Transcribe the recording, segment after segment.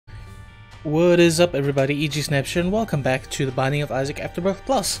What is up, everybody? EGSnaps here, and welcome back to the Binding of Isaac Afterbirth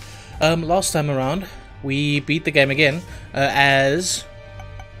Plus. Last time around, we beat the game again as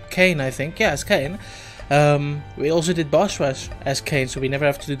Cain, I think. Yeah, as Cain. We also did boss rush as Cain, so we never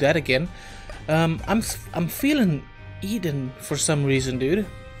have to do that again. I'm feeling Eden for some reason, dude.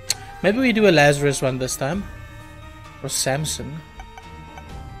 Maybe we do a Lazarus run this time, or Samson.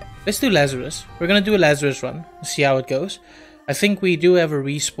 Let's do Lazarus. We're gonna do a Lazarus run. See how it goes. I think we do have a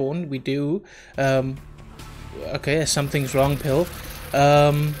respawn. We do. Okay, something's wrong, pill.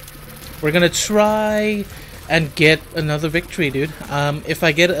 We're gonna try and get another victory, dude. If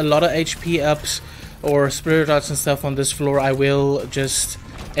I get a lot of HP ups or spirit arts and stuff on this floor, I will just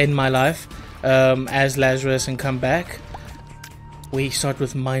end my life as Lazarus and come back. We start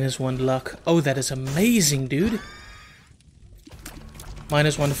with -1 luck. Oh, that is amazing, dude.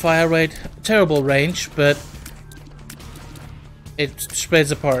 -1 fire rate. Terrible range, but it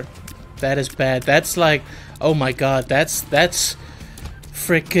spreads apart. That is bad. That's like, oh my god, that's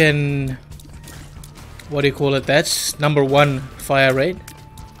freaking, what do you call it? That's #1 fire rate.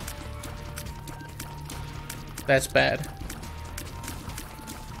 That's bad.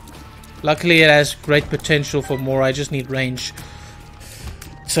 Luckily it has great potential for more. I just need range.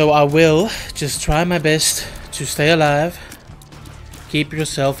 So I will just try my best to stay alive. Keep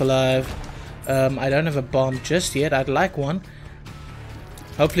yourself alive. I don't have a bomb just yet. I'd like one.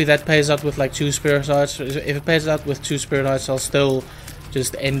 Hopefully that pays out with like 2 spirit hearts. If it pays out with 2 spirit hearts, I'll still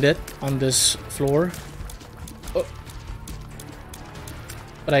just end it on this floor. Oh.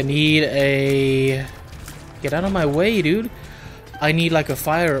 But I need a... Get out of my way, dude. I need like a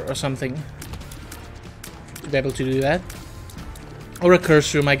fire or something to be able to do that. Or a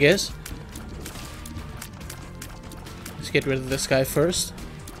curse room, I guess. Let's get rid of this guy first.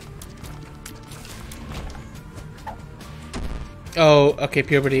 Oh, okay,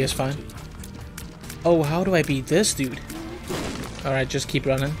 puberty is fine. Oh, how do I beat this dude? Alright, just keep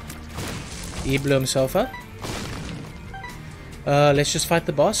running. He blew himself up. Let's just fight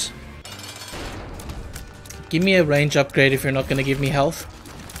the boss. Give me a range upgrade if you're not gonna give me health.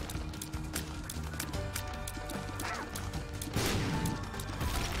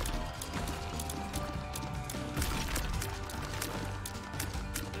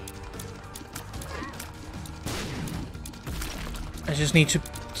 I just need to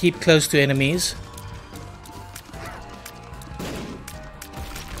keep close to enemies.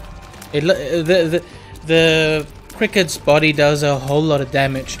 The cricket's body does a whole lot of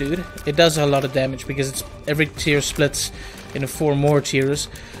damage, dude. It does a lot of damage because it's every tier splits into 4 more tiers.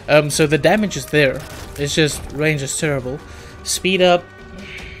 So the damage is there. It's just range is terrible. Speed up.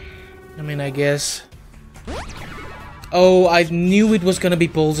 I mean, I guess. Oh, I knew it was gonna be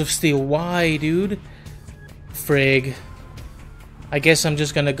balls of steel. Why, dude? Frig. I guess I'm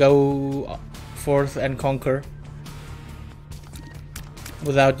just gonna go forth and conquer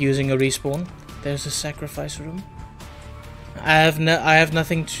without using a respawn. There's a sacrifice room. I have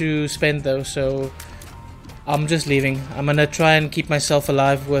nothing to spend though, so I'm just leaving. I'm gonna try and keep myself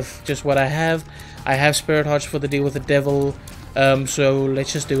alive with just what I have. I have spirit hearts for the deal with the devil, so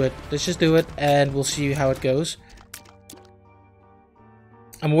let's just do it. Let's just do it, and we'll see how it goes.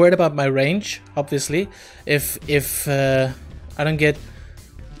 I'm worried about my range, obviously. If I don't get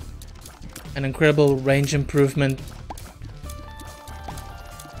an incredible range improvement,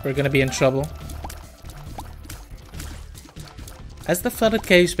 we're gonna be in trouble. Has the flooded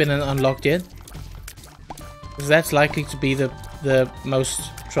caves been unlocked yet? Because that's likely to be the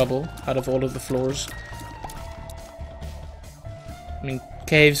most trouble out of all of the floors. I mean,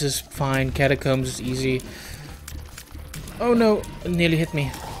 caves is fine, catacombs is easy. Oh no, it nearly hit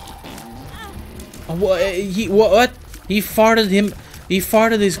me. Oh, what? He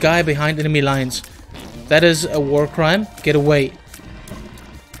farted this guy behind enemy lines. That is a war crime. Get away.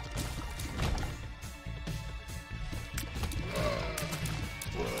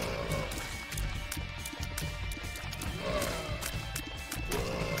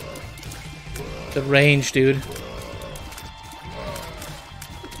 The range, dude.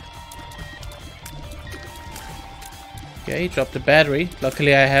 Okay, dropped the battery.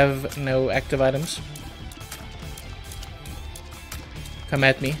 Luckily I have no active items. Come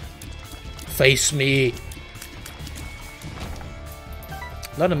at me. Face me.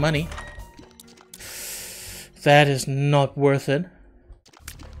 A lot of money. That is not worth it.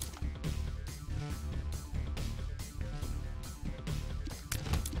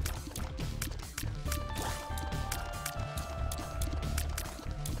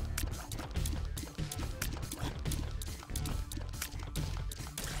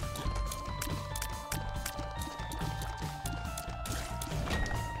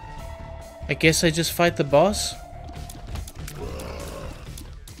 I guess I just fight the boss.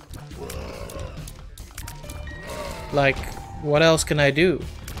 Like, what else can I do?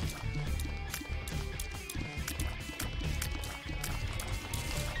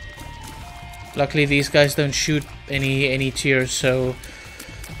 Luckily these guys don't shoot any tears, so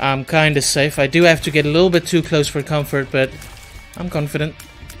I'm kinda safe. I do have to get a little bit too close for comfort, but I'm confident.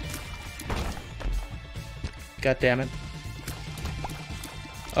 God damn it.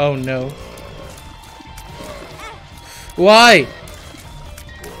 Oh no. Why?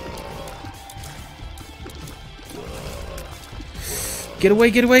 Get away,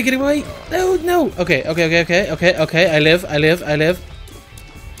 get away, get away! No, no! Okay, okay, okay, okay, okay, okay, I live, I live, I live.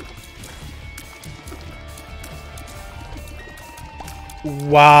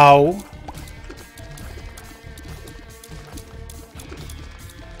 Wow.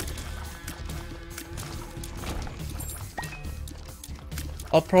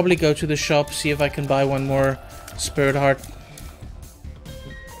 I'll probably go to the shop, see if I can buy one more Spirit Heart.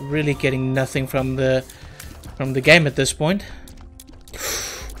 Really getting nothing from the game at this point.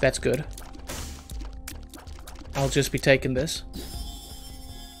 That's good. I'll just be taking this.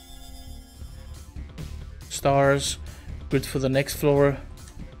 Stars. Good for the next floor.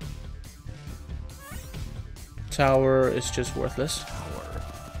 Tower is just worthless.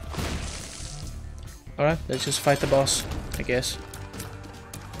 Alright, let's just fight the boss, I guess.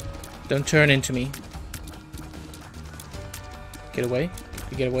 Don't turn into me. Get away.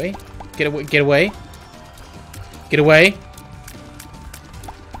 Get away. Get away. Get away. Get away.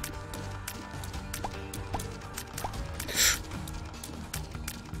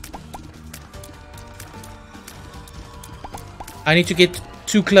 I need to get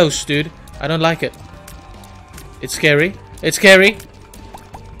too close, dude. I don't like it. It's scary. It's scary.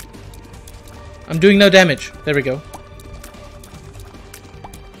 I'm doing no damage. There we go.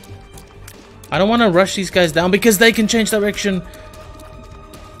 I don't want to rush these guys down because they can change direction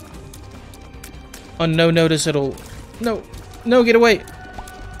on no notice at all. No. No, get away.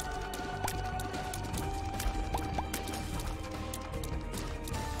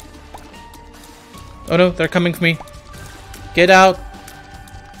 Oh no, they're coming for me. Get out.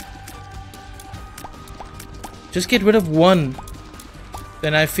 Just get rid of one.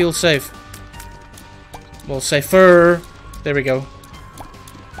 Then I feel safe. Well, safer. There we go.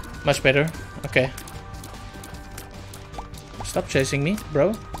 Much better. Okay. Stop chasing me,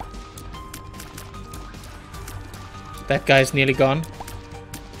 bro. That guy's nearly gone.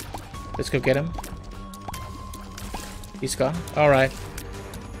 Let's go get him. He's gone. Alright.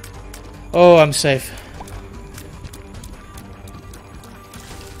 Oh, I'm safe.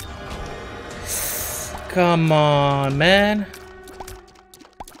 Come on, man.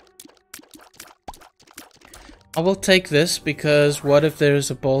 I will take this because what if there's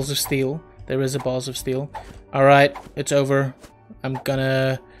a balls of steel? There is a balls of steel. Alright, it's over. I'm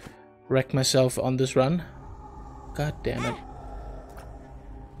gonna wreck myself on this run. God damn it.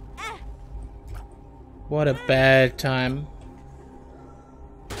 What a bad time.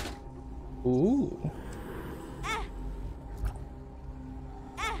 Ooh.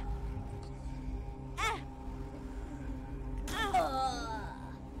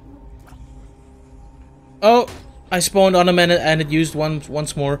 Oh, I spawned on him and it used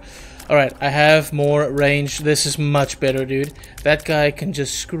once more. Alright, I have more range. This is much better, dude. That guy can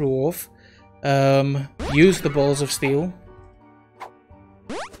just screw off. Use the balls of steel.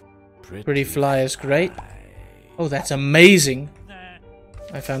 Pretty fly is great. Oh, that's amazing.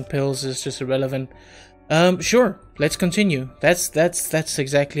 I found pills is just irrelevant. Sure, let's continue. That's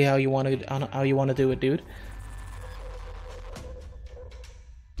exactly how you want to do it, dude.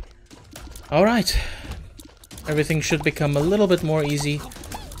 All right. Everything should become a little bit more easy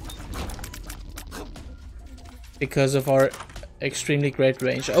because of our extremely great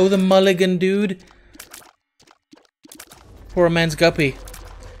range. Oh, the mulligan, dude. Poor man's guppy.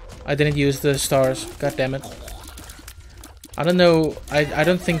 I didn't use the stars. God damn it. I don't know. I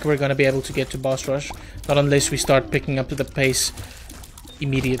don't think we're gonna be able to get to boss rush. Not unless we start picking up the pace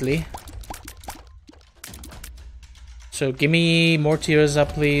immediately. So give me more tears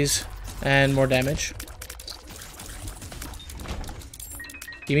up, please. And more damage.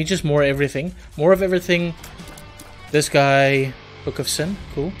 Give me just more everything. More of everything. This guy, Book of Sin.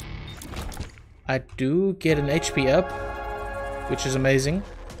 Cool. I do get an HP up, which is amazing.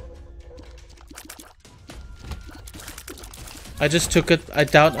 I just took it. I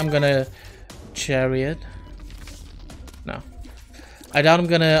doubt I'm gonna chariot. No. I doubt I'm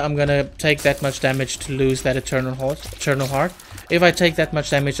gonna take that much damage to lose that eternal heart. If I take that much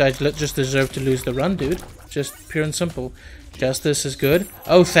damage, I just deserve to lose the run, dude. Just pure and simple. Justice is good.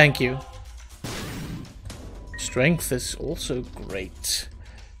 Oh, thank you. Strength is also great.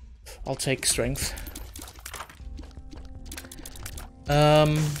 I'll take strength.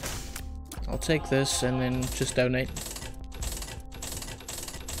 I'll take this and then just donate.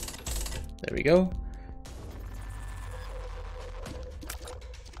 There we go.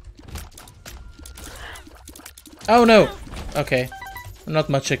 Oh no! Okay. Not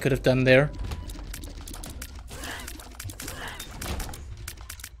much I could have done there.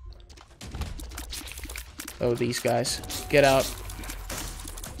 Oh, these guys. Get out.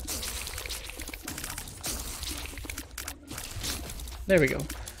 There we go.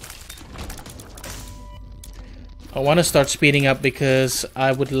 I want to start speeding up because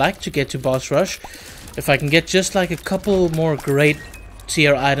I would like to get to boss rush. If I can get just like a couple more great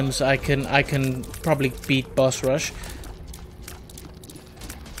tier items, I can probably beat boss rush.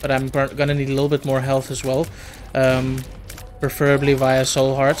 But I'm gonna need a little bit more health as well, preferably via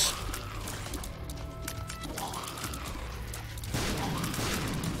soul hearts.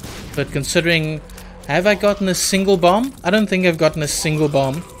 But considering, have I gotten a single bomb? I don't think I've gotten a single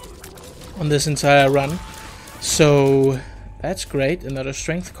bomb on this entire run. So that's great. Another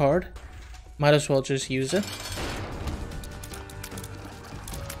strength card. Might as well just use it.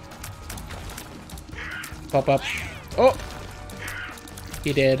 Pop up. Oh!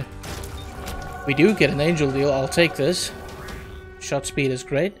 He did. We do get an angel deal. I'll take this. Shot speed is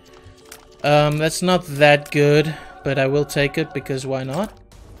great. That's not that good, but I will take it because why not?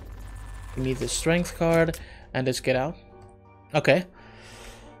 We need the strength card and let's get out. Okay.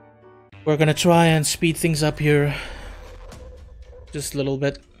 We're gonna try and speed things up here. Just a little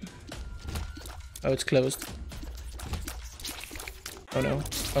bit. Oh, it's closed. Oh no.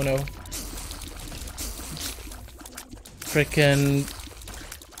 Oh no. Frickin'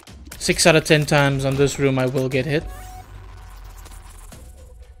 6 out of 10 times on this room I will get hit.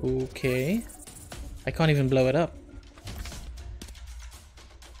 Okay. I can't even blow it up.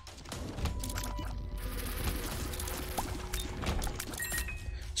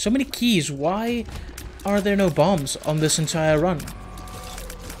 So many keys. Why are there no bombs on this entire run?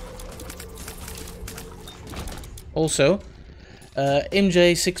 Also,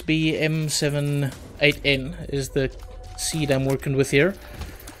 MJ6B M78N is the seed I'm working with here.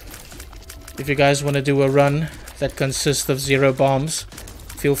 If you guys want to do a run that consists of 0 bombs,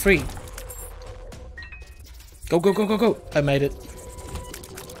 feel free. Go, go, go, go, go! I made it.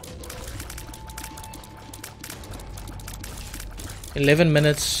 "11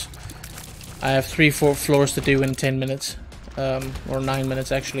 minutes. I have 3-4 floors to do in 10 minutes. Or 9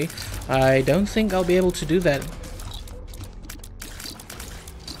 minutes actually. I don't think I'll be able to do that.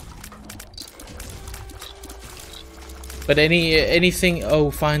 But anything...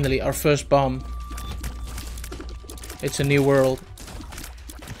 Oh, finally, our first bomb. It's a new world.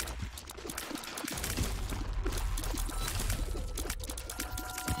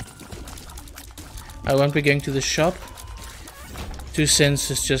 I won't be going to the shop. 2 cents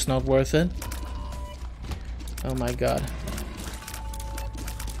is just not worth it. Oh my god.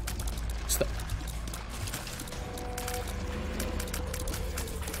 Stop.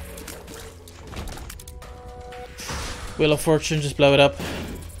 Wheel of Fortune, just blow it up.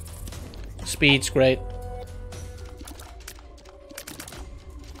 Speed's great.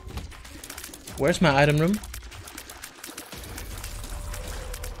 Where's my item room?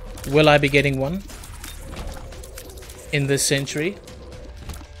 Will I be getting one in this century?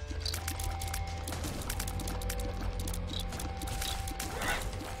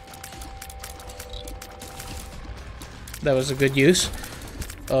 That was a good use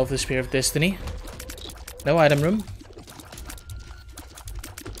of the Spear of Destiny. No item room.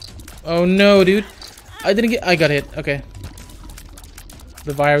 Oh no, dude. I got hit. Okay.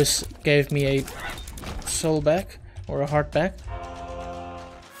 The virus gave me a soul back. Or a heart back.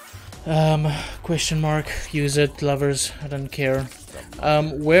 Question mark. Use it, lovers. I don't care.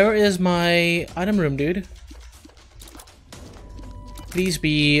 Where is my item room, dude? Please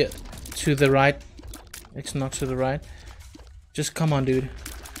be to the right. It's not to the right. Just come on, dude.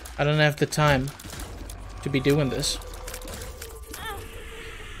 I don't have the time to be doing this.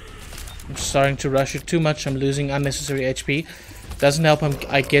 I'm starting to rush it too much. I'm losing unnecessary HP. Doesn't help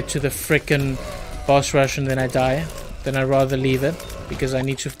I get to the frickin' boss rush and then I die. Then I'd rather leave it. Because I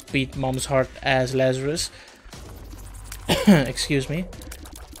need to beat Mom's heart as Lazarus. Excuse me.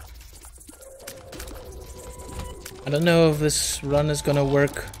 I don't know if this run is gonna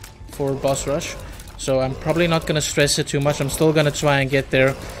work for boss rush. So I'm probably not gonna stress it too much. I'm still gonna try and get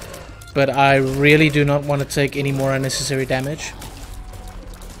there. But I really do not want to take any more unnecessary damage.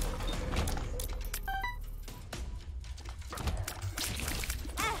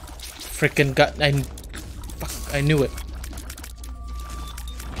 Frickin' gut and fuck. I knew it.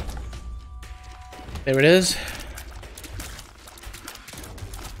 There it is.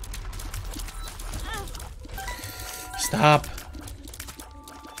 Stop.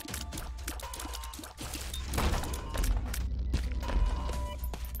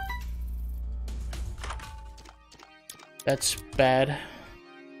 That's bad.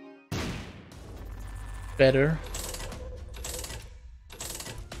 Better.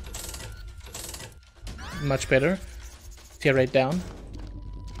 Much better. Tear right down.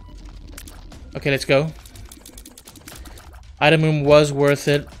 Okay, let's go. Item room was worth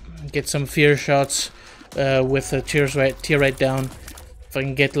it. Get some fear shots with the tear right down. If I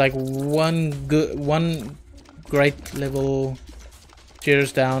can get like one great level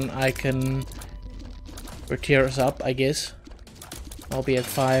tears down, I can, or tears up, I guess. I'll be at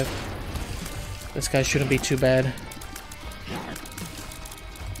 5. This guy shouldn't be too bad.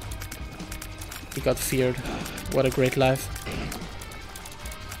 He got feared. What a great life.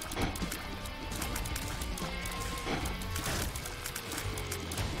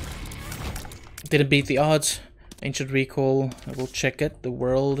 Didn't beat the odds. Ancient recall. I will check it. The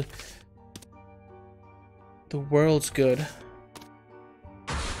world's good.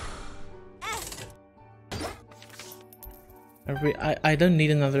 I don't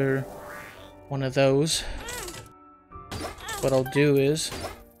need another one of those. What I'll do is...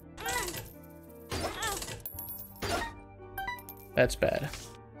 That's bad.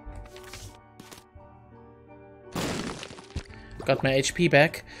 Got my HP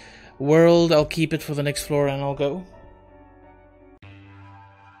back. World, I'll keep it for the next floor and I'll go.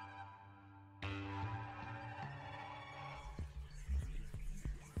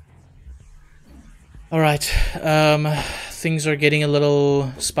 Alright, things are getting a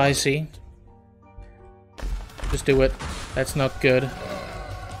little spicy. Just do it. That's not good.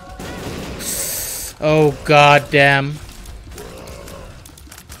 Oh god damn.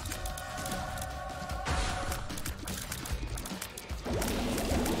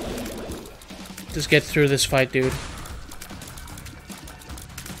 Just get through this fight, dude.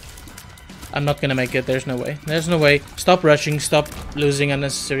 I'm not gonna make it. There's no way. There's no way. Stop rushing. Stop losing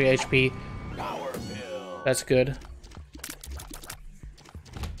unnecessary HP. That's good.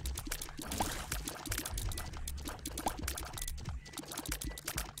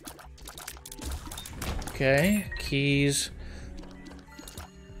 Okay. Keys.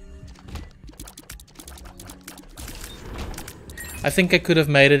 I think I could have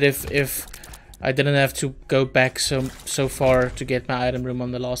made it if I didn't have to go back so far to get my item room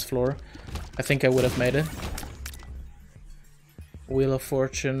on the last floor. I think I would have made it. Wheel of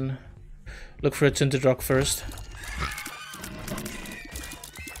Fortune. Look for a tinted rock first.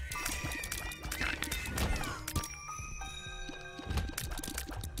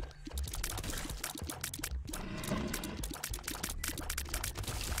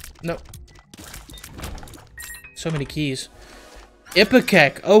 No. So many keys.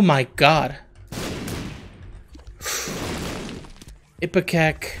 Ipecac! Oh my god.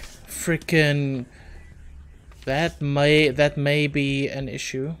 Ipecac, freaking, that may be an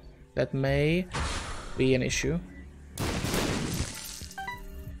issue. That may be an issue.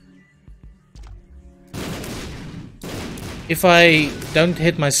 If I don't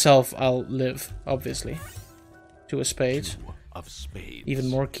hit myself, I'll live, obviously. 2 of spades. Even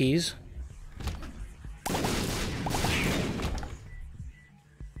more keys.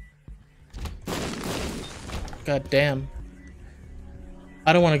 God damn.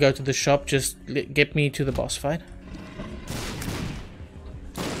 I don't want to go to the shop, just get me to the boss fight.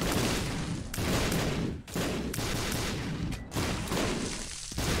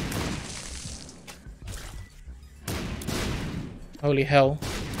 Holy hell.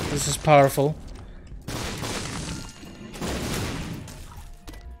 This is powerful.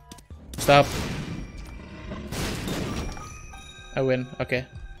 Stop. I win. Okay.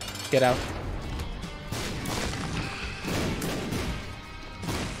 Get out.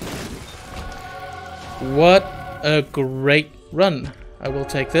 What a great run. I will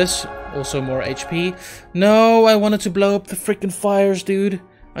take this. Also more HP. No, I wanted to blow up the freaking fires, dude.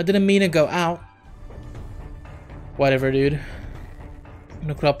 I didn't mean to go out. Whatever, dude.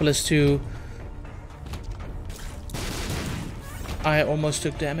 Necropolis 2. I almost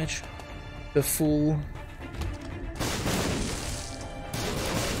took damage. The fool.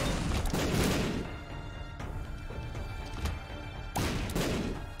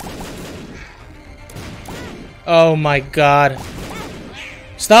 Oh my god.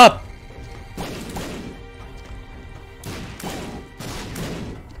 Stop!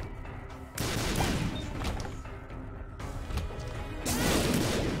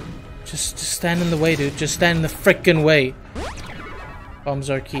 Just stand in the way, dude. Just stand in the frickin' way. Bombs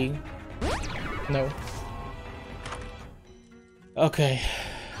are key. No. Okay.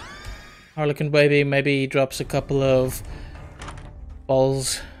 Harlequin baby maybe drops a couple of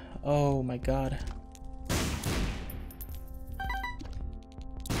balls. Oh my god.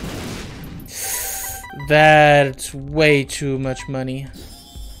 That's way too much money.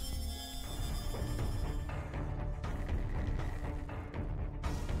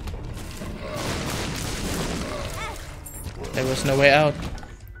 There was no way out.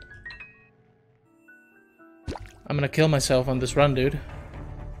 I'm gonna kill myself on this run, dude.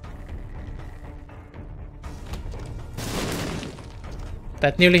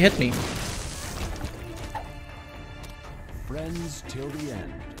 That nearly hit me. Friends till the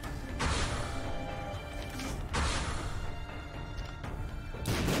end.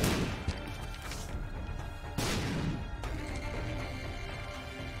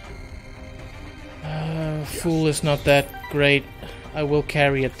 Fool is not that great. I will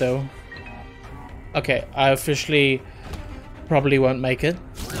carry it though. Okay, I officially probably won't make it.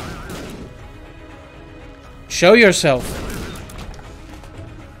 Show yourself!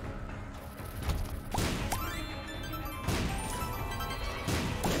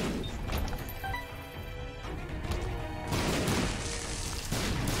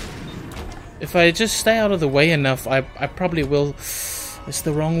 If I just stay out of the way enough, I probably will. It's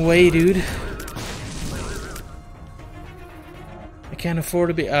the wrong way, dude. I can't afford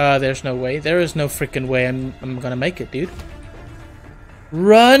to be. There's no way. There is no freaking way I'm gonna make it, dude.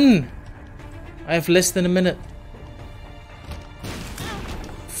 Run! I have less than a minute.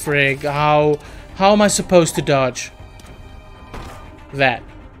 Frig, how am I supposed to dodge that?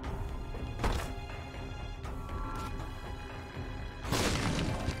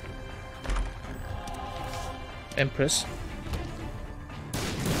 Empress.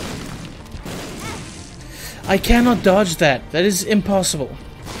 I cannot dodge that. That is impossible.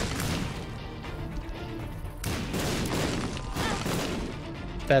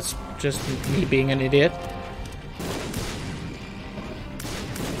 That's just me being an idiot.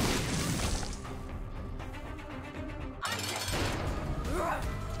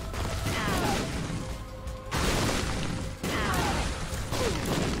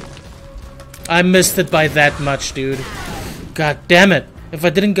 I missed it by that much, dude. God damn it. If I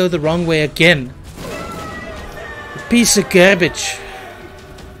didn't go the wrong way again. Piece of garbage.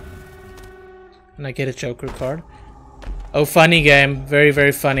 And I get a Joker card. Oh, funny game. Very,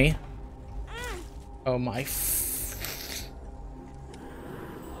 very funny. Oh my.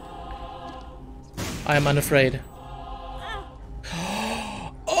 I am unafraid.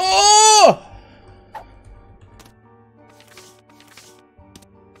 Oh!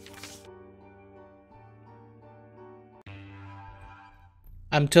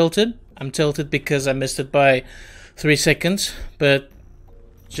 I'm tilted. I'm tilted because I missed it by 3 seconds, but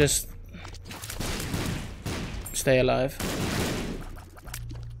just stay alive.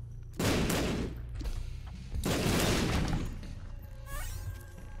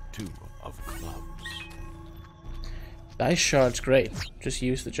 Two of clubs. Dice shard's great. Just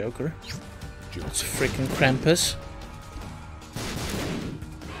use the Joker. It's freaking Krampus.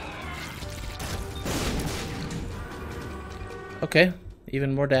 Okay,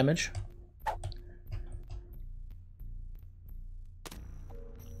 even more damage.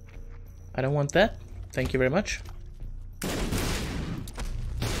 I don't want that. Thank you very much.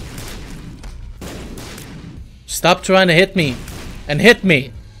 Stop trying to hit me. And hit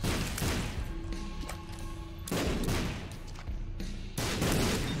me.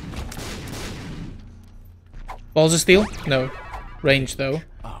 Balls of steel? No. Range though.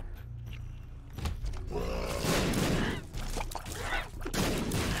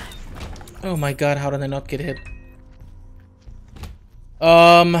 Oh my god, how did I not get hit?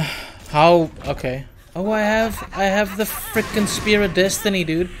 How? Okay. Oh, I have the frickin' Spear of Destiny,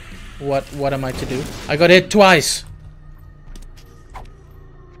 dude. What am I to do? I got hit twice.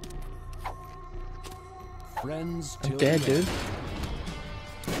 Friends I'm dead, dude.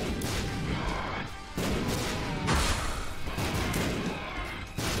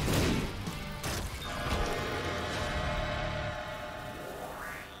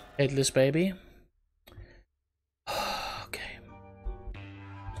 Headless baby. Okay.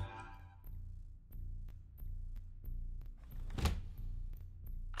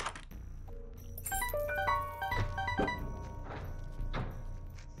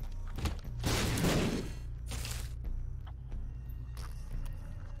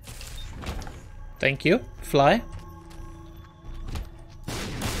 Thank you. Fly.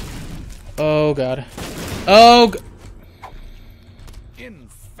 Oh god. Oh.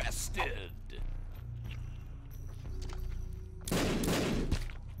 infested.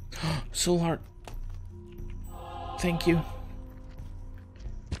 Soul Heart. Thank you.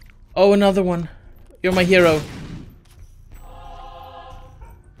 Oh, another one. You're my hero.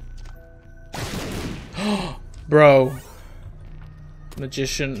 Bro.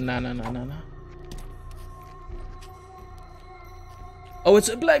 Magician. Nah. Oh, it's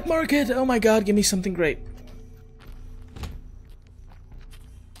a black market. Oh my god, give me something great.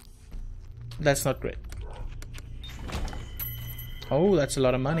 That's not great. Oh, that's a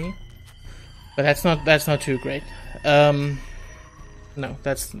lot of money. But that's not too great. No,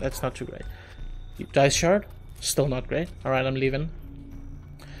 that's not too great. Dice shard? Still not great. Alright, I'm leaving.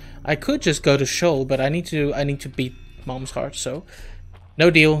 I could just go to Shoal, but I need to beat Mom's heart, so no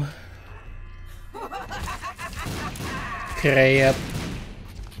deal. Crap.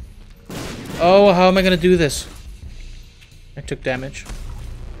 Oh, how am I gonna do this? I took damage.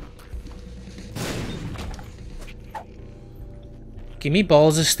 Give me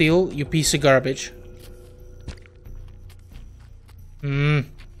balls of steel, you piece of garbage.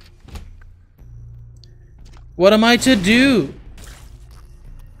 What am I to do?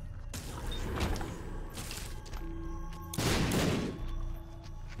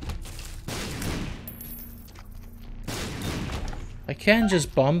 I can't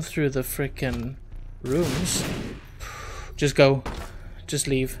just bomb through the frickin' rooms. Just go. Just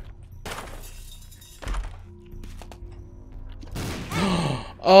leave.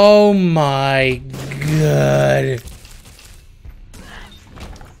 Oh my god.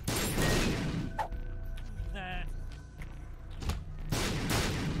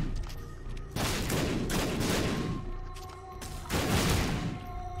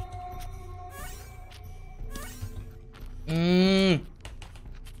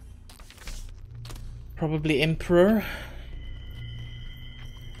 Probably Emperor.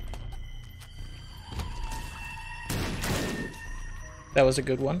 That was a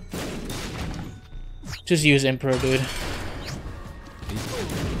good one. Just use Emperor, dude.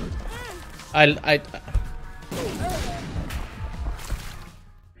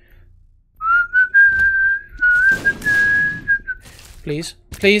 Please,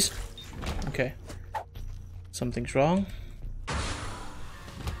 please. Okay. Something's wrong.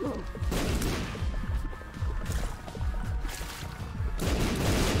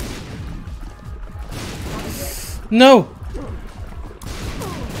 No!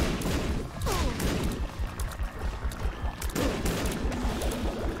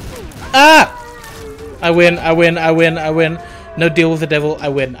 Ah! I win. No deal with the devil. I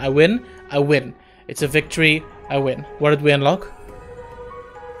win. It's a victory. I win. What did we unlock?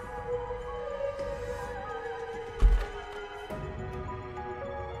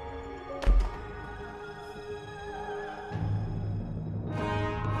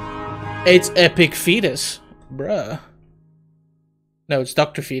 It's Epic Fetus. Bruh. No, it's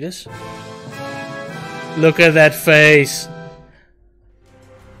Dr. Fetus. Look at that face.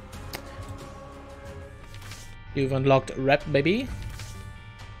 You've unlocked Rep, baby.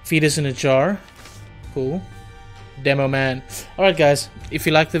 Fetus in a jar. Cool. Demo man. Alright guys, if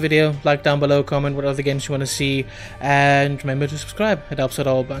you liked the video, like down below, comment what other games you want to see, and remember to subscribe. It helps out a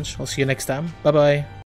whole bunch. I'll see you next time. Bye bye.